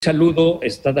saludo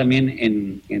está también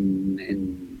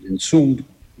en Zoom.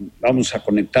 Vamos a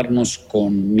conectarnos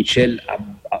con Michel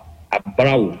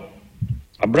Abreu.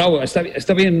 Abreu,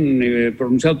 está bien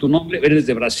pronunciado tu nombre, eres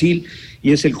de Brasil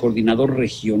y es el coordinador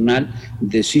regional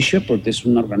de Sea Shepherd. Es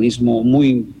un organismo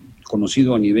muy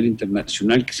conocido a nivel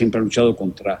internacional que siempre ha luchado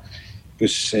contra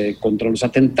los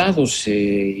atentados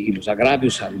y los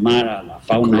agravios al mar, a la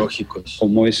fauna,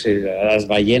 como es las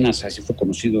ballenas. Así fue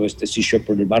conocido este Sea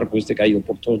Shepherd, el barco que ha ido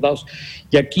por todos lados.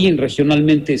 Y aquí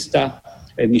regionalmente está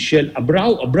Michel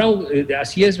Abreu. Abreu,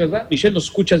 así es, ¿verdad? Michel, ¿nos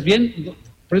escuchas bien?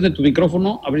 Prende tu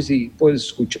micrófono, a ver si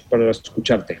puedes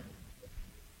escucharte.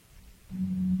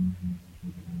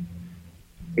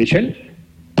 Michel,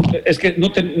 es que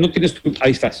no tienes tu...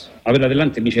 Ahí estás. A ver,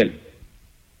 adelante, Michel.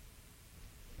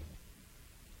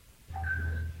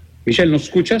 Michel, ¿nos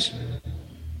escuchas?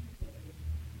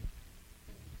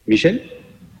 ¿Michel?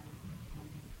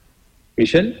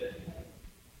 ¿Michel?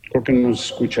 Creo que no nos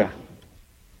escucha.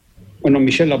 Bueno,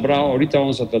 Michel Abreu, ahorita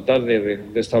vamos a tratar de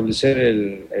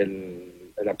establecer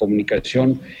la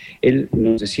comunicación. Él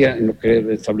nos decía, en lo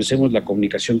que establecemos la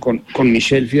comunicación con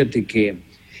Michel, fíjate que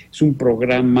es un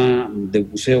programa de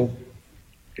buceo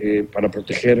para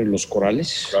proteger los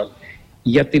corales. Claro.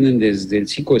 Y ya tienen desde el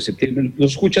 5 de septiembre.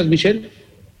 ¿Nos escuchas, Michel?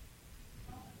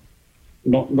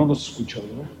 No nos escucho,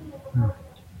 ¿verdad?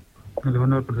 No, le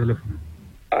van a hablar por teléfono.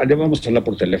 Le vamos a hablar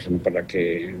por teléfono para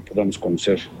que podamos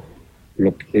conocer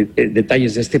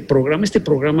detalles de este programa. Este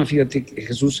programa, fíjate,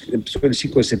 Jesús, empezó el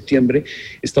 5 de septiembre,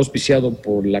 está auspiciado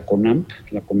por la CONAMP,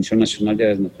 la Comisión Nacional de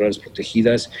Áreas Naturales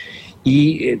Protegidas,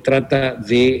 y trata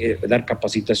de dar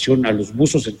capacitación a los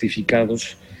buzos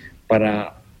certificados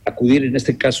para acudir. En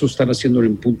este caso están haciéndolo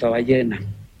en Punta Ballena.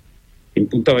 En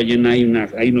Punta Ballena hay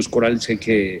unos corales que hay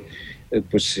que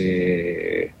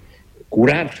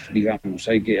curar, digamos,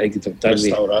 hay que tratar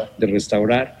de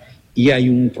restaurar, y hay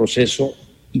un proceso,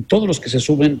 y todos los que se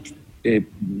suben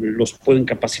los pueden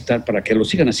capacitar para que lo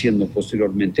sigan haciendo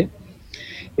posteriormente.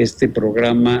 Este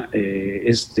programa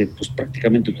es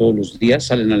prácticamente todos los días,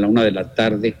 salen a la 1 de la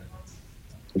tarde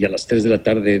y a las 3 de la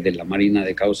tarde de la Marina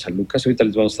de Cabo San Lucas. Ahorita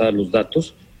les vamos a dar los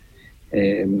datos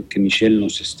que Michel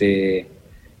nos esté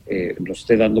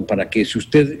dando, para que, si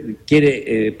usted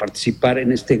quiere participar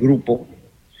en este grupo,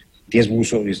 10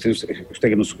 buzos, y usted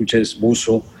que nos escucha es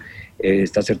buzo,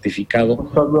 está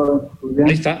certificado.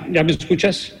 Ahí está, ¿ya me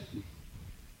escuchas?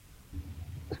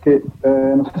 Es que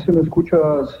no sé si me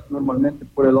escuchas normalmente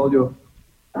por el audio.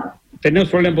 Tenemos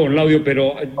problema con el audio,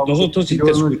 pero nosotros sí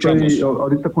te escuchamos.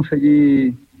 Ahorita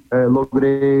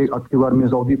logré activar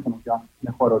mis audífonos, ya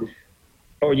mejor ahorita.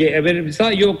 Oye, a ver,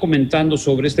 estaba yo comentando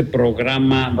sobre este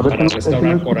programa para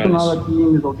restaurar corales. No nada aquí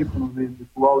en mis audífonos de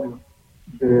tu audio,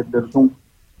 del Zoom.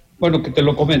 Bueno, que te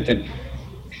lo comenten.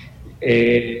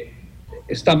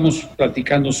 Estamos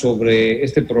platicando sobre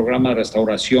este programa de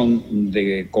restauración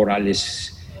de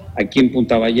corales aquí en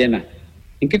Punta Ballena.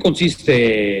 ¿En qué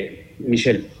consiste,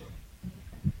 Michel?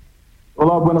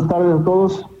 Hola, buenas tardes a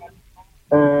todos.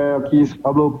 Aquí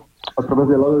hablo a través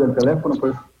del audio del teléfono,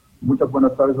 pues muchas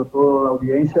buenas tardes a toda la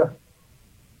audiencia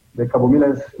de Cabo Mila.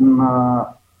 Es un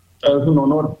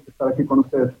honor estar aquí con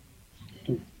ustedes.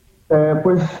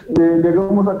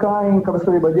 Llegamos acá en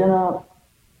Cabeza de Ballena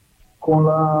con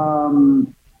la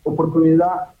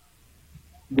oportunidad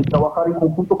de trabajar en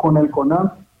conjunto con el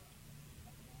CONAMP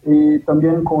y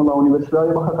también con la Universidad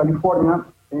de Baja California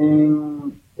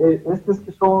en estos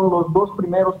que son los 2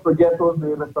 primeros proyectos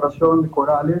de restauración de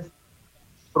corales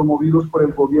promovidos por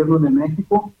el gobierno de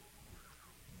México,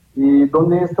 y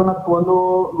donde están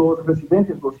actuando los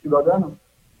residentes, los ciudadanos.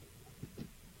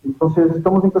 Entonces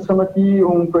estamos empezando aquí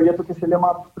un proyecto que se llama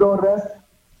ProRest,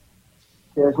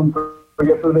 que es un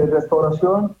proyecto de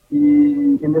restauración,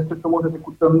 y en esto estamos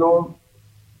ejecutando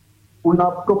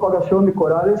una propagación de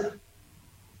corales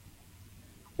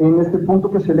en este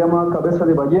punto que se llama Cabeza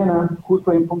de Ballena,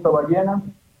 justo en Punta Ballena.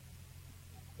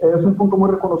 Es un punto muy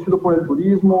reconocido por el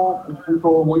turismo, un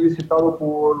punto muy visitado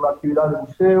por la actividad de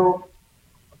buceo.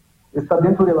 Está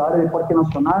dentro del área de Parque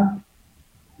Nacional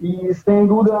y sin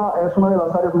duda es una de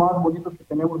las áreas más bonitas que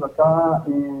tenemos acá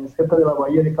cerca de la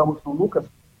bahía de Cabo San Lucas.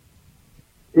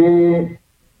 En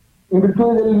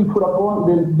virtud del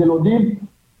huracán, del Odil,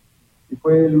 que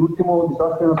fue el último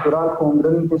desastre natural con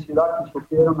gran intensidad que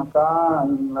sufrieron acá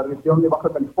en la región de Baja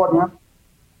California,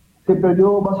 se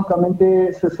perdió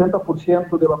básicamente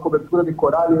 60% de la cobertura de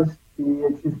corales que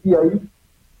existía ahí.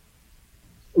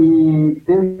 Y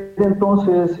desde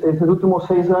entonces, estos últimos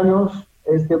 6 años,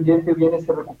 este ambiente viene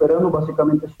se recuperando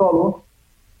básicamente solo,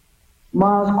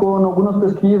 más con algunas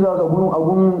pesquisas,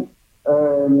 algún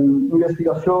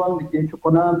investigación que ha hecho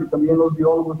CONANT y también los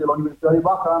biólogos de la Universidad de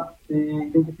Baja, se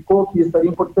identificó que estaría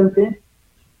importante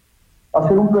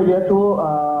hacer un proyecto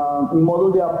en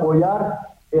modo de apoyar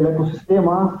el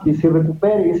ecosistema, que se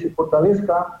recupere y se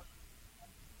fortalezca,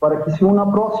 para que si una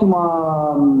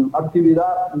próxima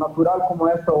actividad natural como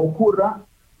esta ocurra,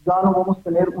 ya no vamos a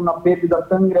tener una pérdida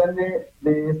tan grande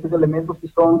de estos elementos que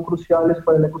son cruciales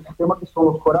para el ecosistema, que son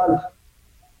los corales.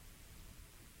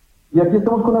 Y aquí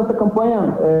estamos con esta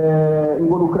campaña,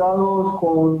 involucrados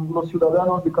con los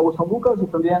ciudadanos de Cabo San Lucas y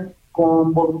también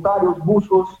con voluntarios,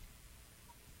 buzos,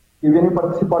 que vienen a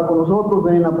participar con nosotros,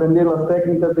 vienen a aprender las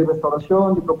técnicas de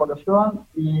restauración, de propagación,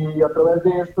 y a través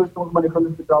de esto estamos manejando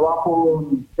este trabajo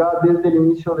ya desde el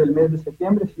inicio del mes de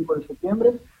septiembre, 5 de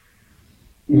septiembre,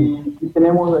 y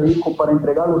tenemos ahí para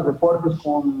entregar los reportes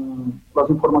con las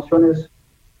informaciones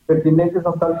pertinentes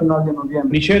hasta el final de noviembre.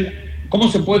 Michel, ¿cómo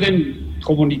se pueden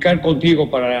comunicar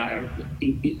contigo para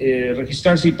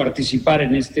registrarse y participar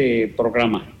en este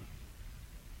programa?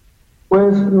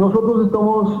 Pues nosotros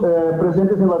estamos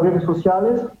presentes en las redes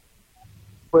sociales.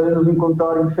 Pueden nos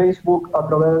encontrar en Facebook a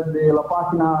través de la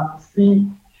página Sea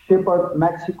Shepherd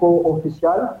México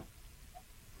Oficial.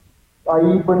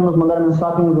 Ahí pueden nos mandar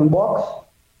mensajes en el inbox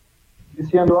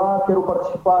diciendo, quiero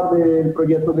participar del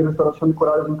proyecto de restauración de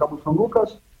corales en Cabo San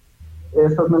Lucas.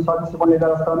 Estos mensajes se van a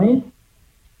llegar hasta mí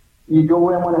y yo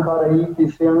voy a manejar ahí que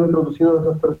sean introducidas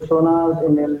esas personas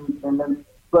en el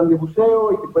plan de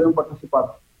buceo y que puedan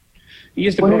participar. Y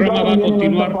este programa va a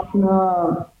continuar en la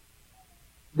página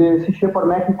de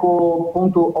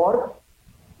seashepherdmexico.org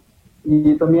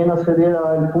y también acceder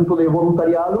al punto de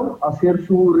voluntariado, hacer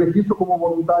su registro como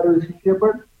voluntario de Sea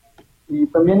Shepherd y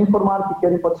también informar que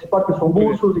quieren participar, que son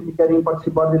buzos y que quieren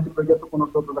participar de este proyecto con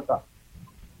nosotros acá.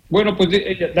 Bueno, pues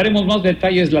daremos más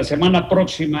detalles la semana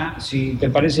próxima, si te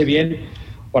parece bien,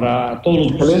 para todos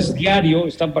los buses diarios,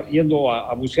 están yendo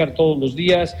a bucear todos los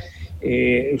días.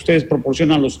 Ustedes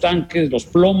proporcionan los tanques, los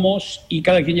plomos y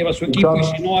cada quien lleva su equipo. Y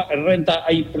si no renta,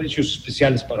 hay precios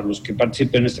especiales para los que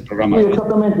participen en este programa. Sí,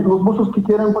 exactamente. Los buzos que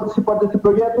quieran participar de este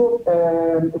proyecto,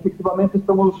 efectivamente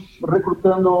estamos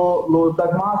reclutando los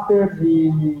dive masters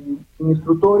y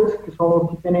instructores, que son los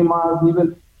que tienen más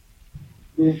nivel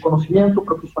de conocimiento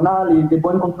profesional y de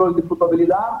buen control de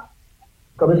flotabilidad.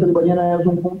 Cabeza de ballena es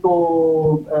un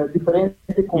punto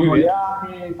diferente, con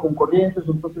oleaje, con corrientes,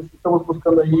 entonces estamos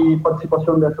buscando ahí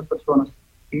participación de estas personas.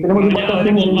 Tenemos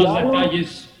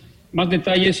más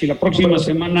detalles y la próxima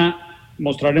semana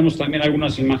mostraremos también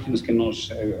algunas imágenes que nos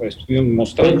estuvieron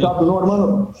mostrando. Exacto, no,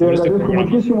 hermano, te agradezco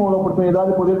muchísimo la oportunidad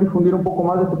de poder difundir un poco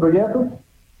más de este proyecto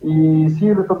y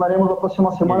sí, retornaremos la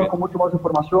próxima semana con mucho más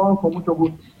información, con mucho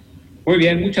gusto. Muy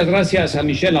bien, muchas gracias a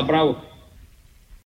Michel Abreu.